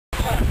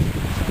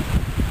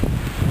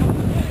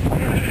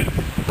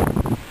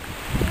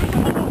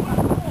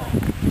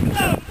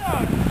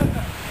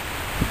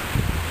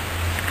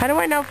How do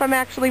I know if I'm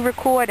actually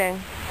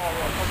recording?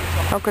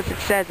 Oh, because it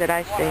says it,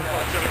 I see.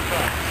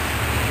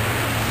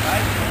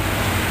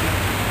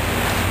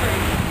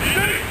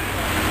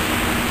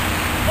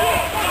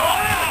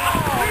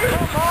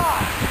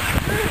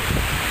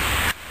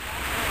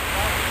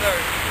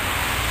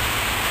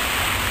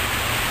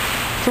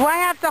 Do I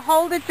have to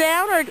hold it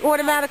down or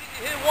automatic?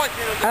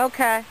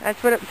 Okay,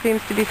 that's what it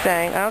seems to be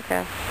saying.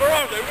 Okay. Where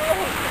are they? Where are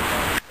they?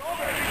 Oh,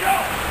 there you go!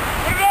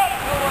 Put it up!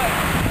 No way.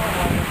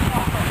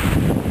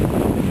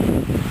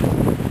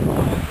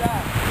 What's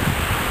that?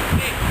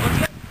 Hey, what's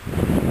that?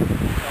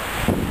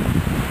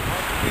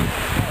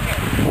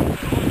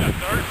 Is that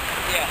third?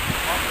 Yeah.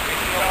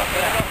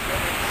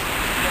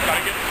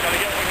 Gotta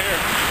get one here.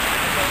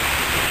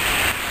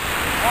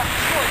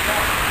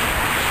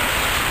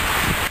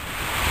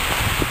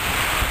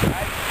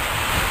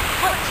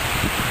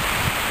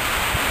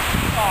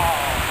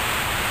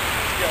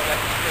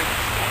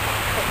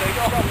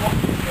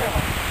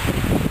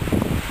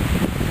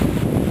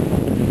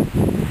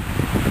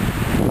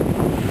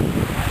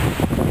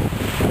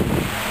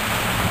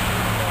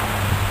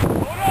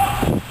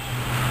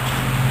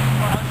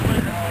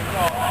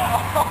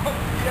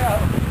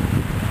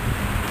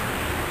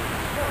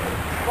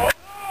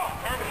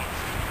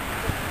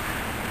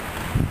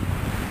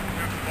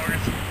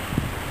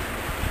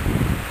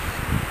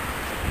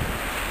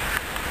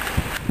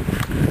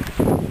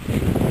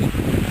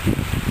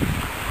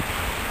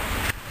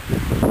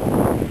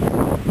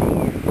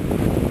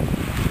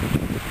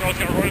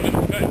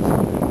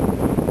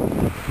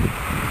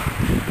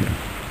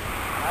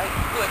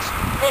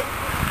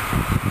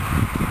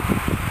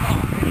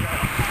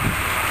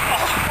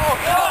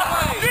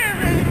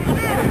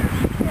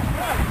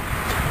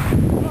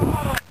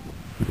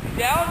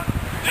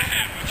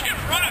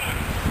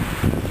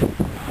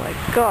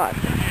 God.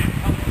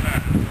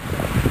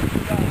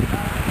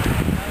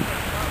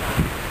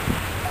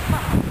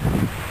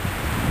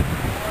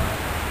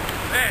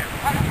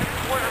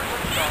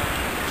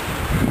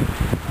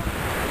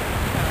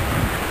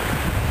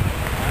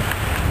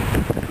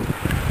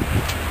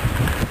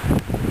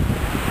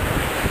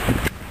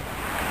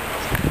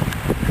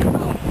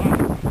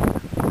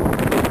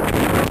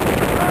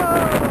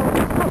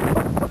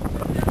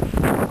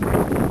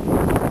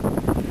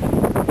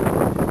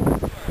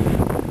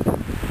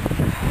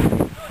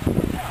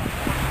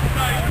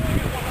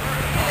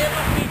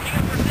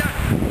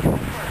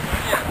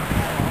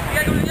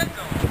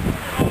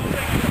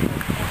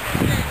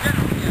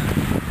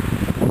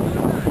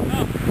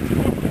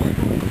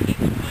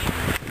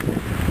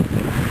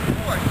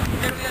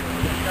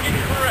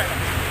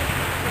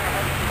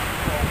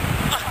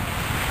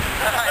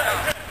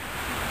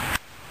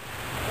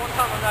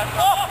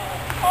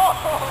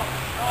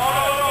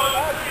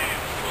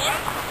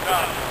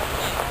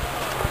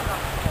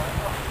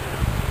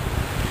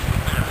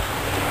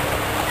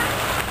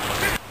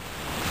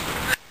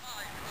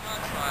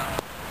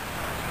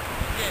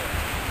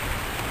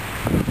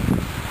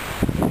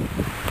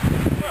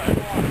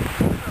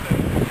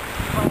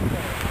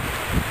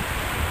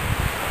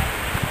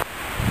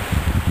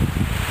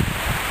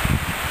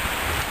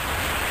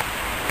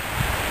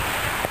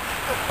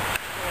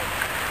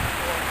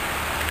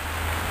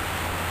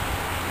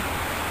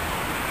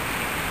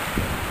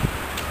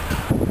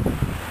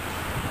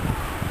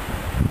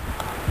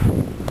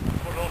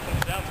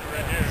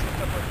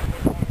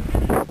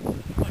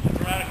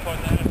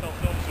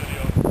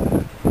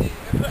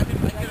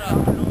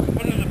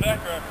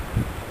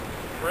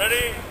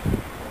 Ready?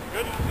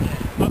 Good.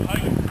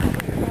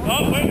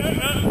 Oh, wait, what is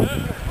that?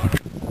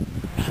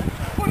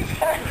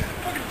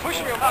 Fucking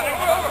pushing me. Oh,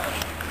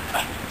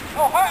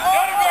 hi.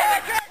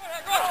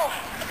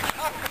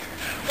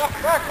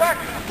 Back.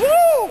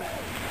 Woo!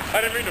 I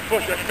didn't mean to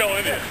push you. I fell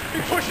in it.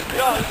 He pushes me.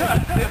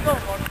 There's no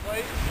one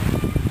place.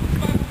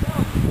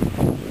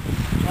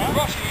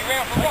 Rushing, you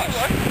ran for rush.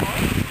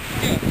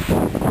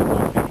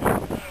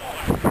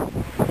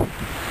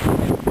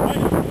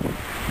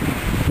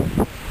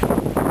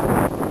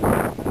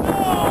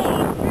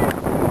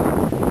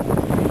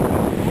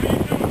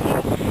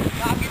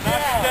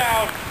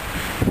 Yeah.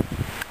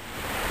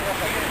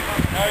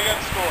 Now you got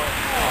to score.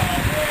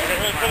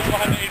 Okay, put us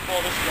behind the 8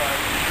 ball this time.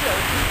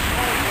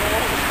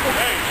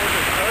 Hey, where's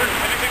it? Third?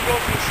 Anything goes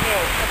in the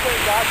snow.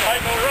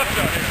 Tight no roughs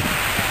out here.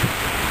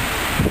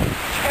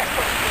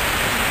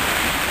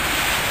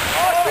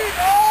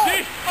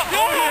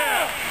 Oh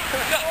yeah!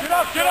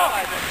 Get up!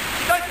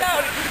 Shut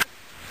down!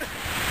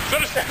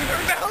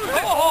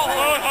 Oh!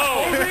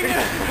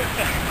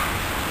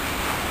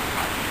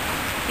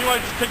 He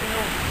might just take me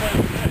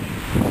over.